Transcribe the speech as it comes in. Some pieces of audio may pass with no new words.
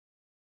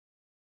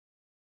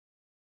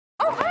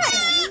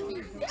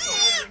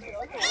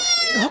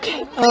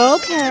Okay,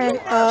 okay,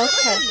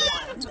 okay.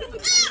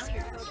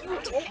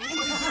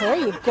 There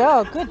you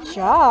go. Good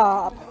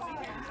job.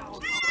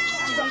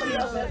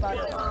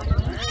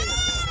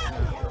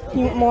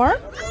 You want more?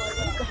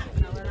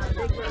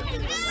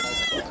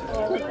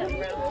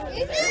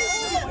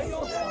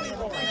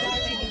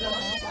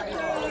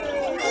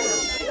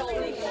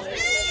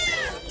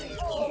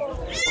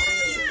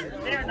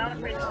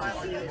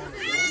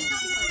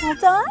 All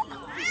done?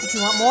 Do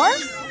you want more?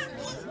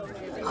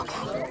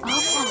 Okay,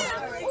 okay.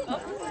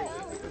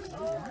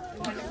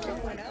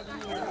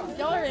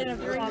 Y'all are in a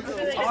very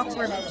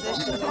awkward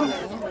position.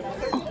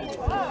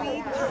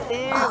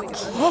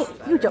 Okay,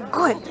 you do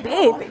good,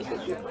 baby.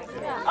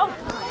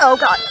 Oh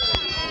God.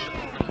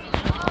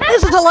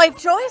 This is a life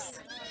choice.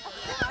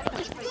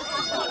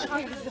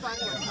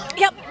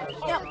 Yep,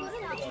 yep.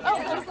 Oh,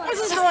 this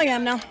is how I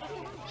am now.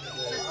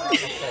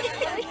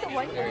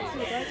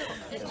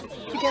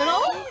 You get it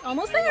all?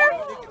 Almost there.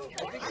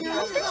 You're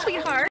almost there,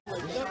 sweetheart.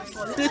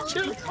 Did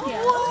you?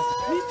 Yeah.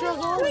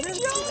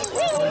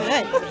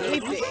 Good.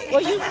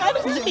 Well, you kind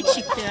of look at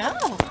you go.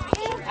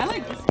 I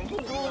like this one.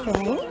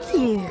 Thank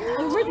you.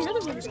 Where the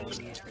other ones?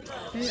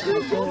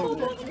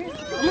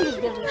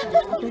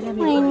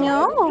 I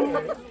know.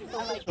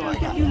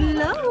 You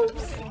love.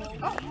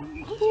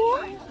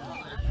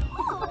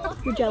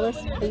 You're jealous?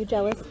 Are you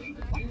jealous?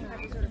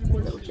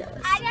 You're a little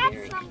jealous. I got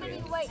somebody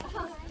wait.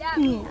 Yeah, I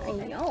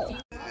know.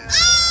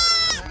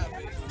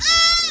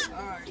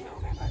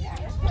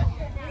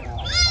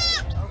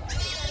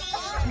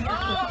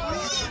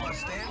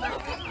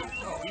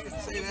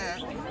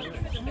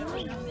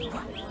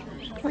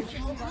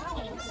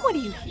 What do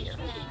you hear?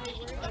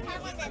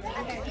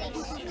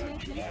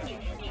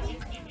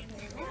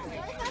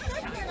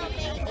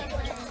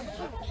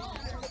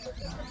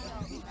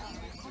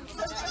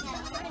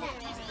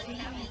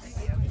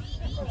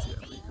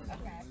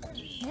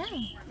 Yeah.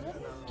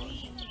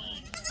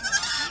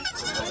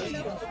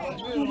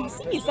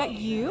 Is that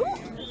you?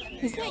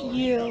 Is that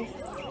you?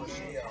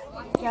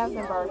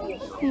 Jasmine Barbie.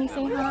 Can you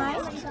say hi?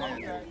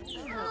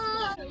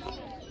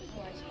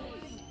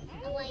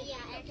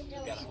 You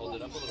gotta hold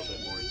it up a little bit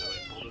more, Zoe.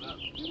 Hold it up.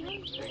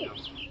 There you go.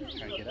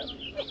 Try to get up.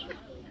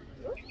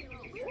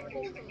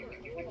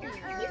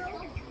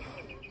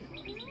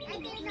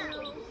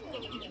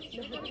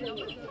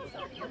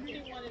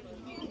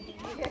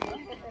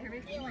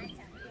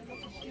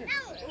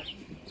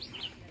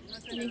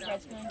 You think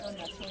Fred's going to go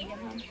nuts when we get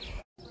home?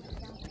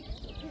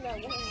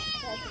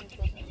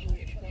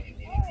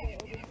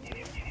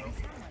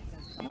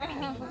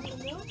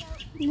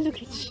 Look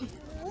at you.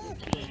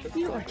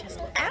 You are just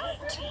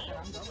out.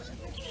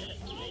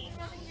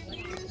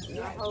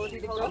 You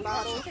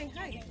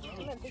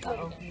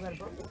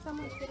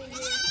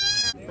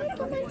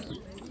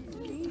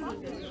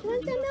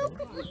want some milk?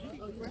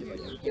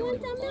 You want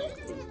some milk?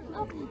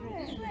 Okay.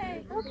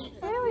 Okay,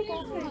 there we go.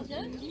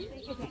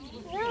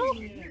 No.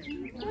 You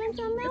want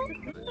some milk?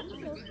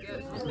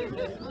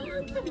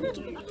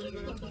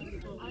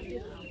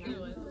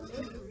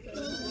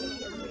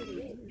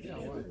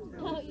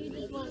 Oh, you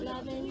just want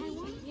loving.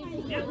 You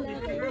just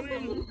want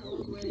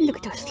loving. Look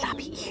at those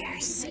floppy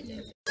ears.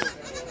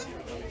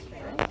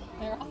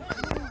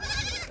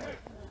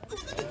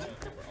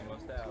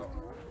 Almost out.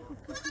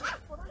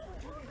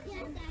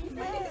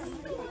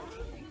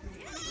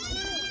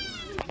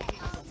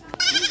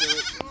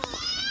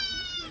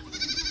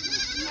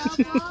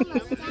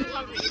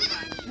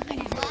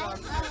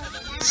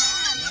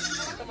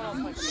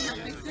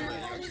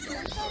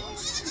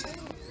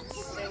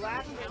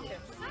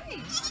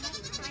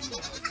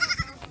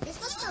 This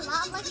looks a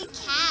lot like a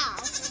cow.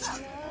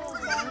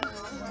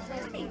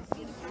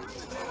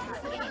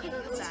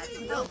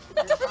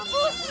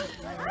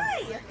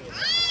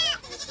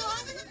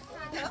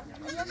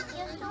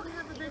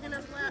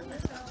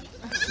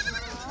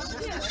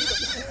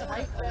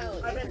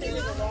 I bet they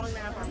took a long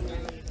nap on me.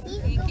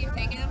 You keep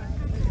taking them?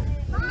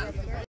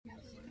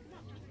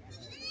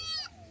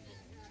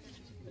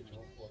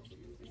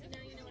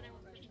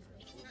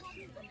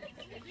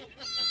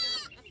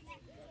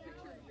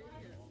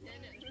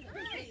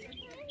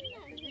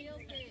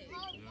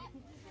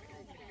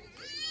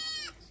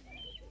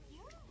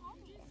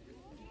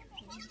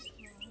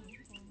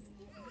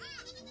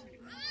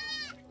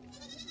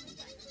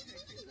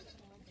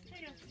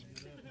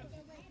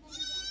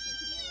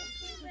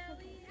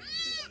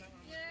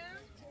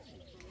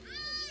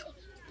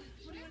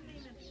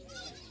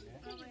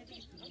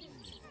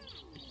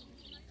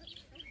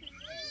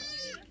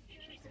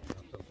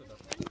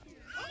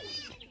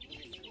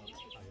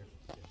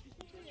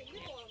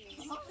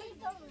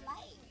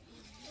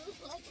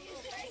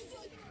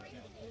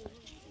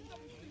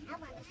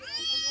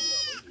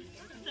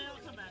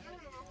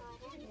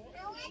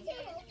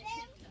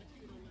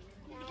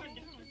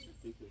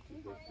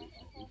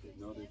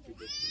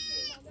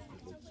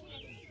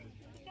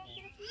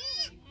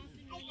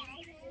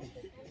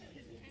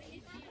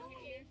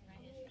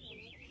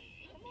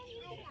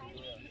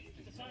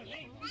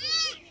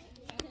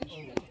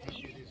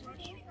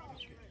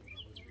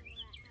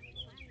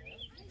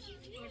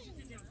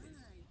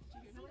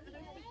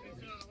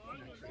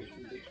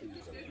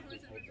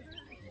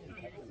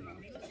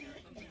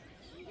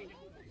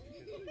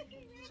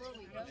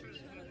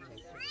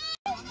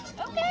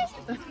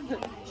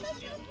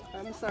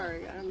 I'm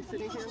sorry. I'm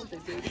sitting here with a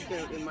baby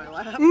goat in my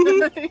lap.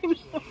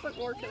 What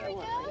more can I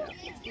want right now?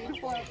 It's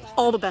beautiful outside.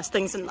 All the best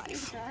things in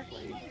life.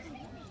 Exactly.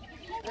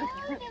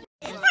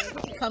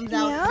 Comes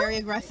out very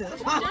aggressive.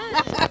 What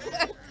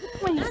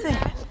do you think?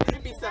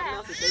 It'd be something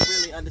else if they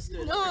really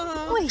understood.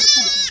 What are you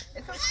thinking?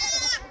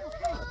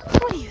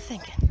 What are you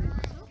thinking?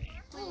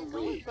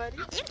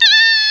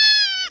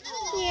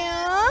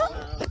 Yeah?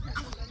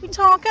 You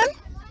talking?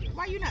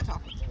 Why are you not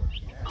talking?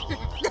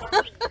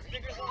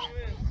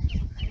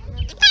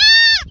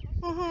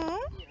 Mm-hmm.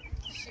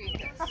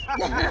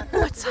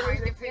 What's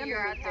trying to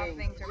figure out how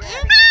things are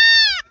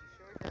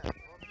going.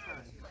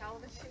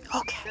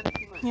 Okay.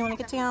 You want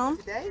to get down?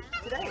 Today?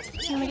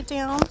 You want to get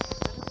down?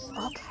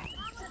 Okay.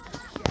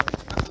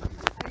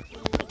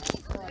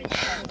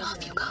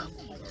 You go.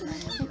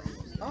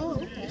 Oh,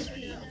 okay.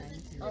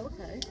 Oh,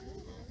 okay.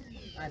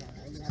 I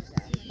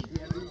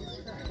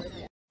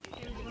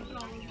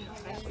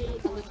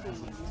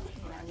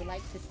would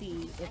like to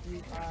see if you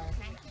are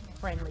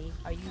friendly.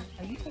 Are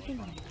you taking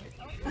one?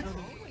 Hi.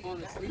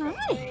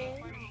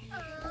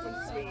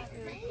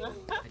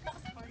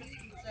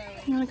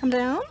 You want to come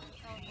down?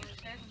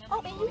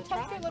 Oh, and you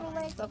touch your little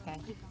legs? Okay.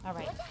 All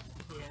right.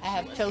 I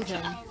have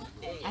chosen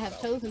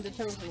the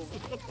chosen one.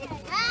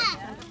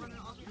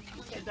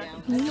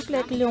 You look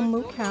like a little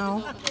moo cow.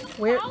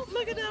 Where?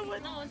 Look at that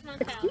one.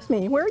 Excuse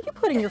me. Where are you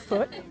putting your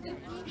foot?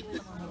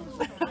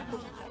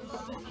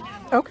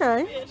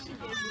 Okay.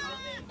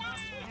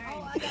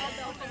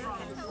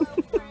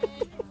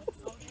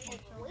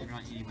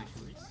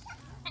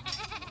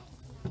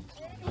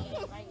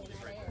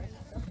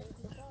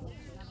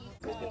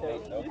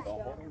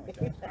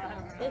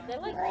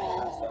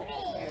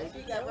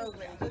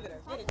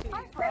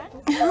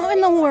 How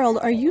in the world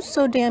are you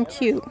so damn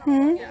cute?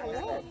 Hmm?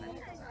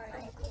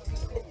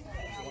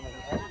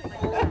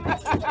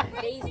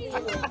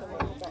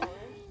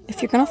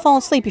 If you're gonna fall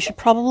asleep, you should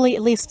probably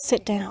at least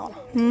sit down.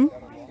 Hmm?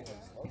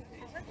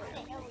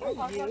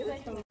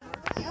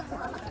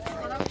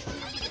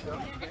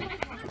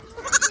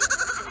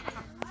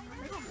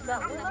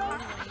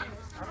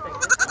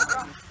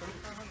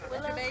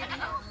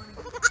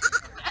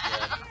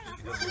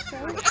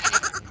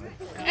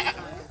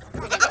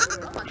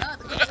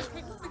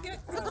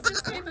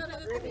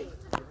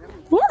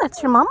 Yeah,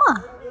 that's your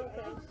mama.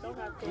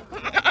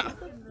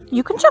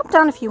 You can jump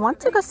down if you want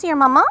to go see your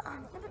mama.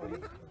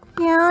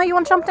 Yeah, you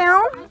want to jump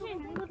down?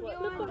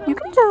 You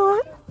can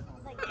do it.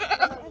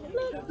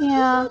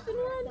 Yeah.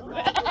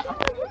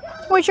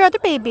 Where's your other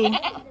baby?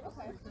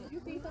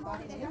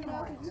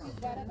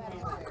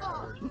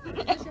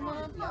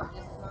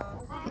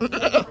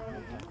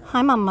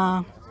 Hi,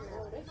 mama.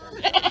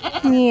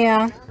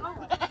 Yeah.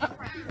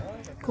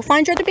 Go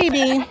find your other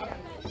baby.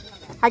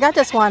 I got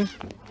this one.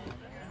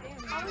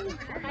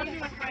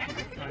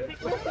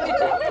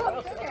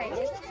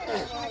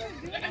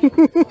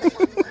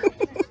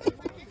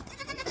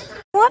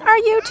 What are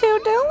you two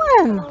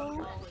doing?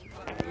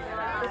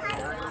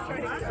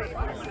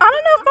 I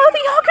don't know if both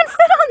of y'all can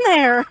fit on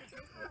there.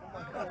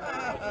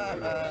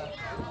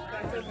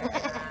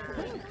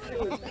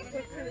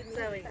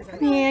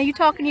 Yeah, you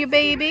talking to your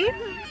baby?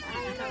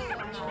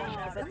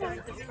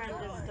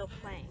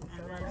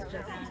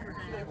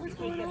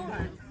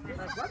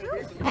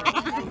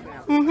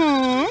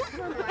 Mm-hmm.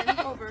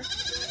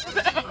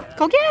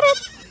 Go get it.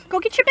 Go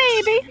get your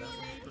baby.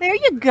 There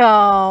you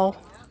go.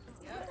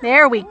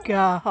 There we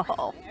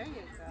go.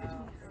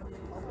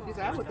 These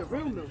are with the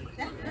room though.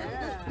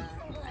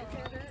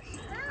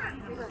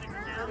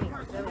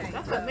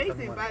 That's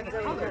amazing by the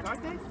colors,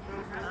 aren't they?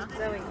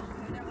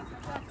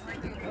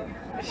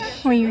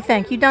 What do you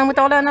think? You done with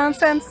all that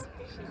nonsense?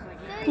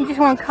 You just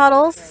want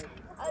cuddles?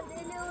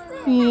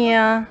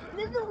 Yeah.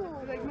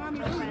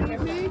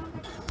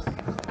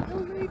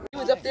 She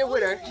was up there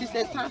with her. She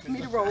said, "Time for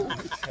me to roll."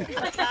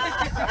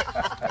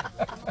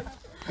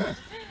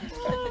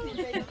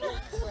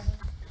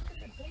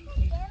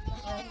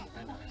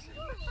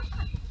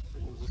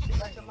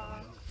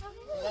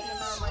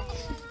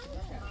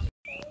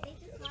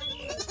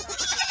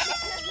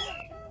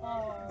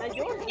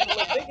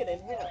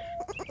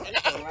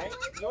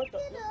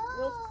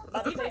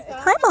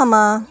 Hi,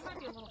 Mama.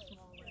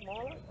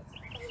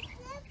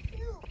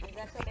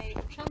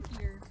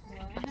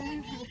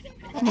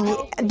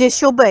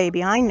 This your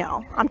baby, I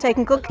know. I'm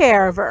taking good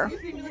care of her.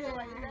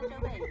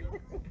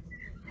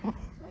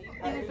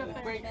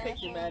 Great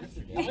picture,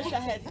 Madison. I wish I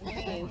had some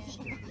hands.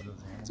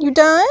 You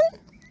done?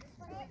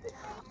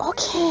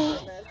 Okay.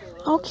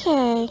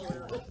 Okay.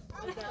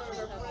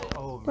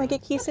 Do I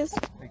get kisses?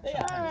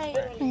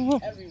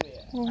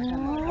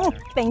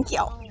 Thank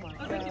you.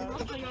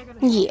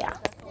 Yeah.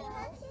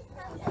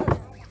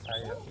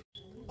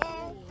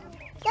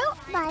 Don't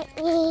bite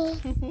me.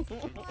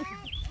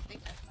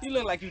 You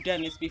look like you've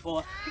done this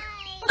before.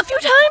 A few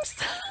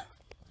times.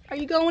 Are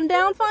you going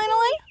down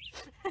finally?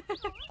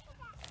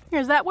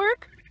 Here's that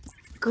work?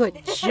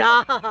 Good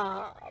job.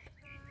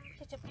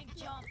 Such a big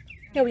jump.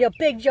 It was a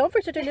big jump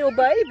for such a little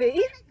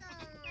baby.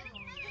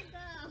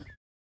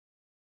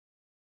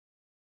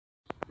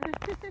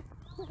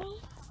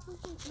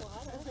 some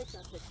water. I think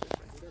that picture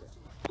did it.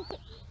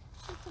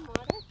 Want some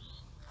water?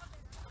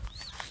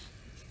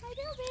 I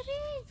know,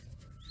 babies.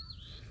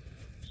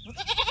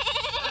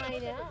 I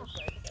know.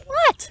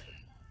 What?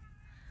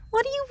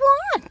 What do you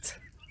want?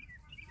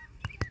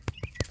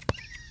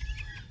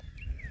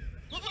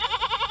 Oh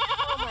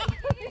my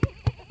goodness.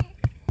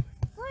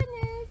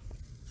 Goodness.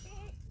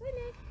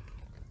 Goodness.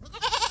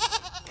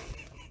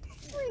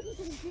 What are you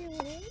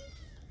doing?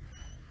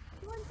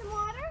 You want some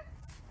water?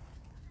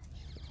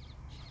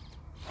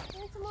 You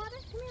want some water?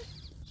 Come here.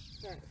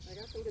 Alright, I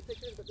got some good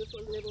pictures, but this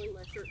one's nibbling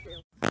my shirt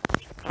tail.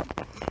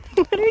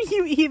 What are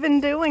you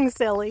even doing,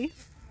 silly?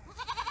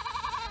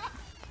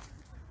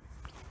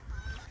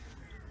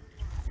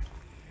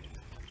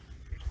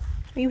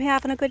 Are you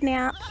having a good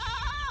nap?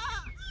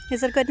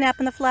 Is it a good nap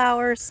in the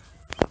flowers?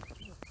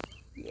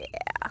 Yeah.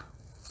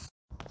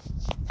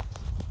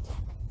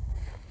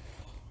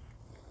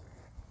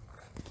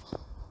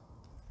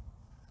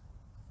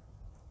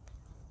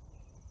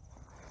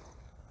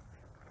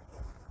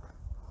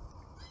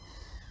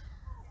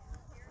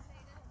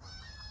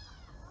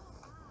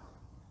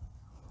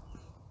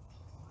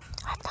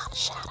 I've got a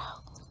shadow.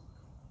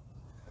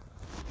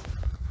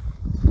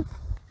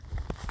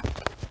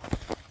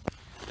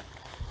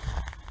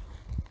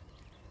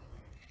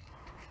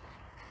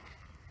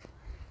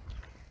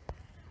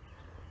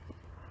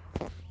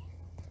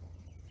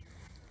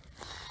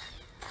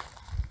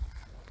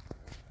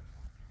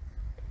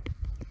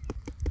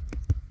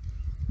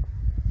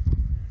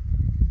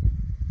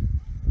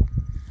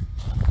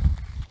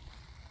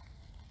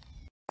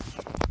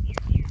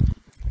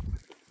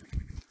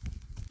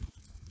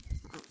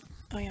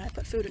 Oh yeah, I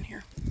put food in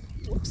here.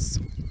 Whoops.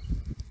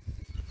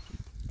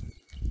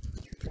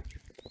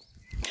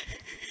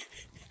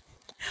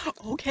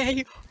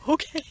 Okay,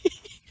 okay.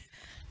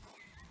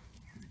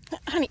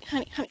 Honey,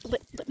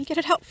 let me get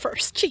it out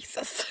first.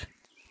 Jesus.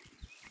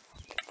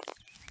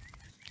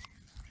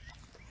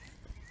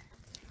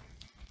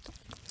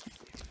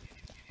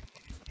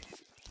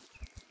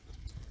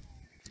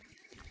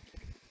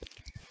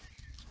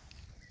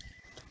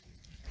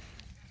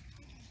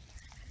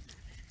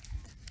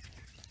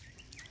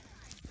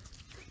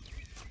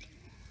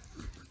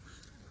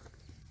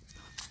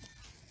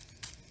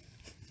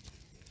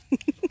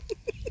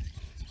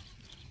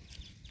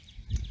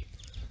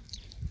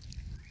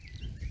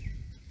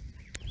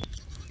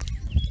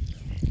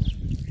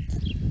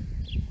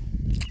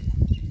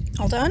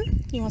 All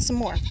done? You want some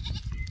more?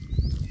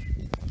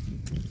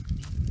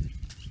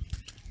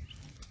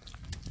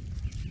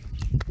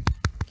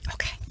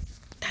 Okay,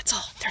 that's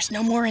all. There's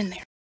no more in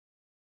there.